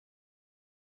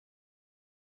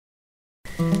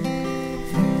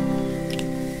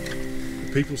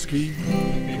People ski.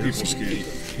 People ski.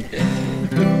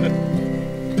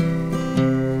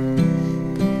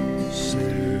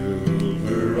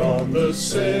 Silver on the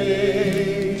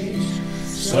sage,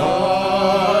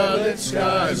 starlit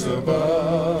skies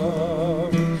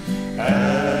above,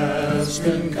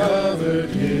 aspen covered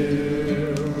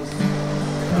hills,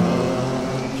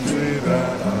 country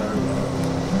that I love.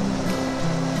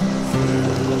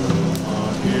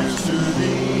 Philmont, here's to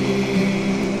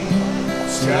thee,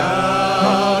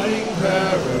 scouting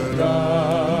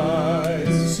paradise,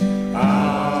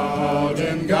 out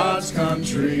in God's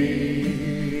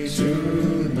country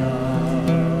tonight.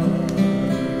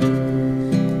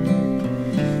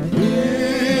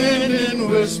 Wind in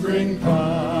whispering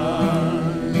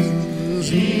pines,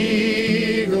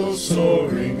 eagles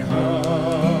soaring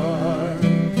high,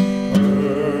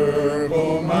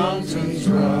 purple mountains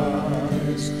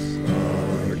rise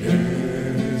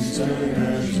against an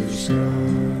azure sky.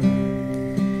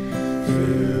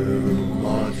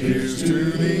 Philmont, here's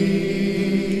to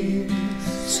thee,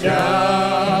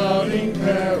 scouting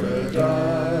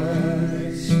paradise,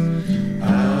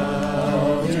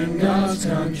 out in God's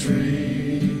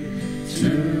country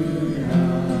tonight.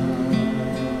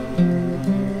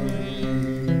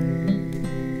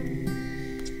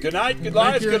 Good night, good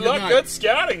lives, good luck, good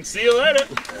scouting. See you later.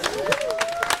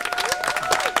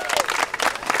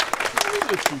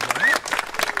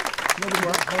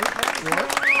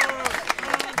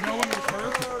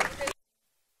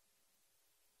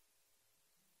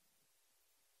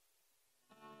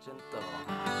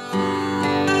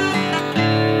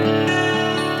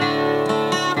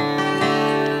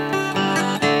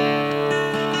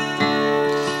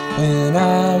 When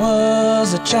I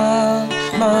was a child,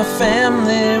 my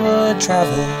family would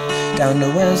travel down to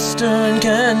western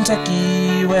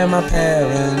Kentucky where my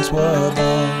parents were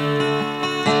born.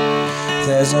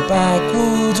 There's a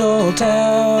backwoods old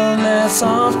town that's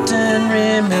often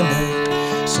remembered.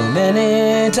 So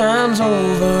many times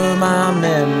over my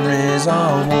memories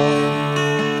are worn.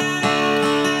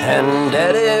 And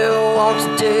Daddy wants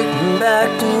to take me back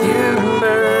to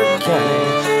Newburgh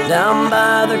County, down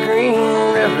by the Green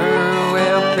River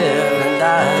where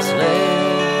paradise lay.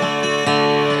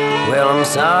 Well, I'm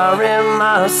sorry,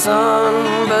 my son,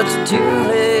 but you're too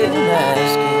late in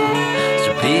asking.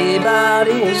 Sir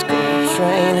Peabody's gold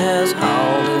train has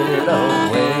hauled it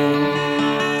away.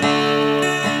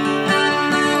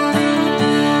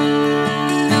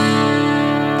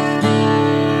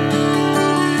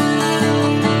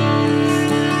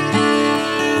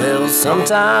 Well,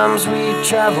 sometimes we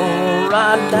travel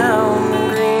right down the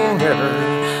Green River,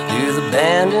 through the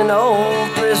abandoned old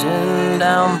prison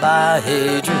down by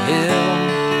Hadrian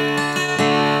Hill,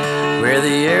 where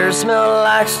the air smelled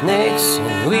like snakes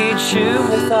and we'd shoot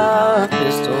with our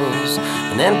pistols,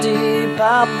 and empty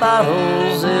pop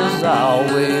bottles is all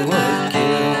we would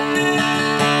kill.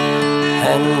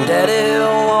 And Daddy,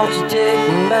 won't you take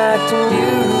me back to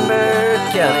Newburgh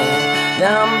County,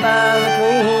 down by the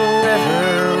Green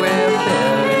River where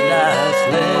paradise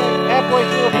lay. Halfway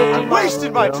through a 15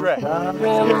 wasted my trip.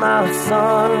 Sorry, my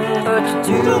son, but you're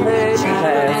too late to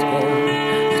asking.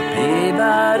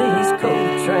 Peabody's coal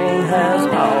train has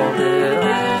hauled it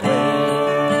away.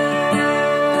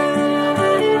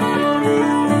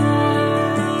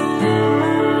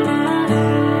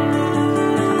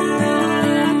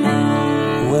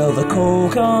 Well, the coal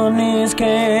companies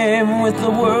came with the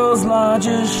world's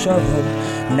largest shovel.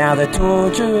 Now they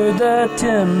tortured the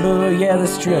timber, yeah, they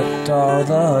stripped all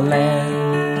the land.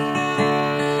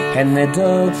 And they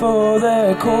dug for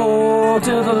their coal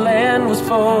till the land was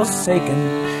forsaken,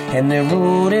 and they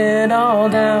wrote it all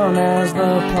down as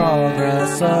the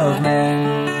progress of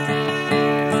man.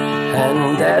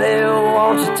 And Daddy,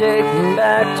 won't you take me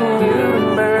back to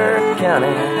Newburgh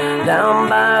County, down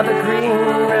by the Green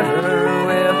River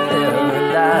where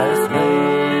paradise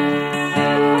lay.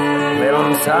 Well,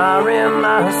 I'm sorry,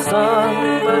 my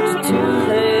son, but you're too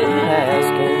late in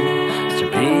asking. Sir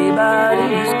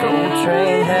Peabody's gold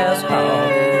train has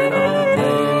hauled it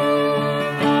away.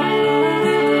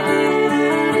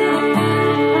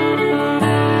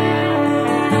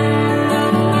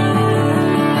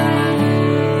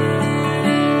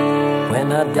 When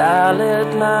I die, let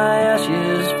my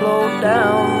ashes float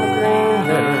down the Green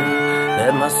River,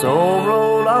 let my soul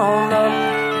roll on up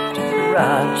to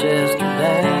Rochester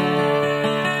Dam.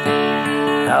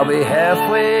 I'll be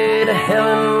halfway to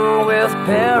heaven with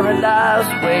paradise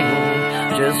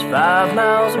waiting, just 5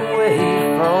 miles away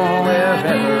from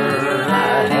wherever I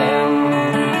am.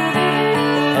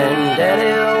 And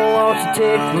Daddy, won't you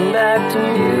take me back to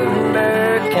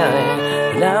Newburgh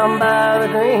County, down by the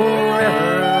Green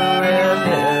River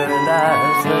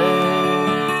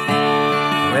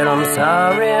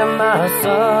Sorry, my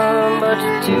son, but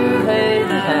you're too late in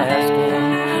asking.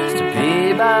 Mr.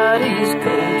 Peabody's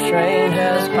coal train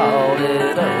has hauled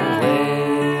it away.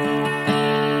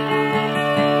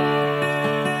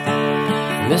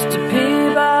 Mr.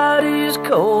 Peabody's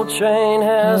coal train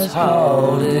has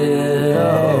hauled it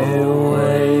away.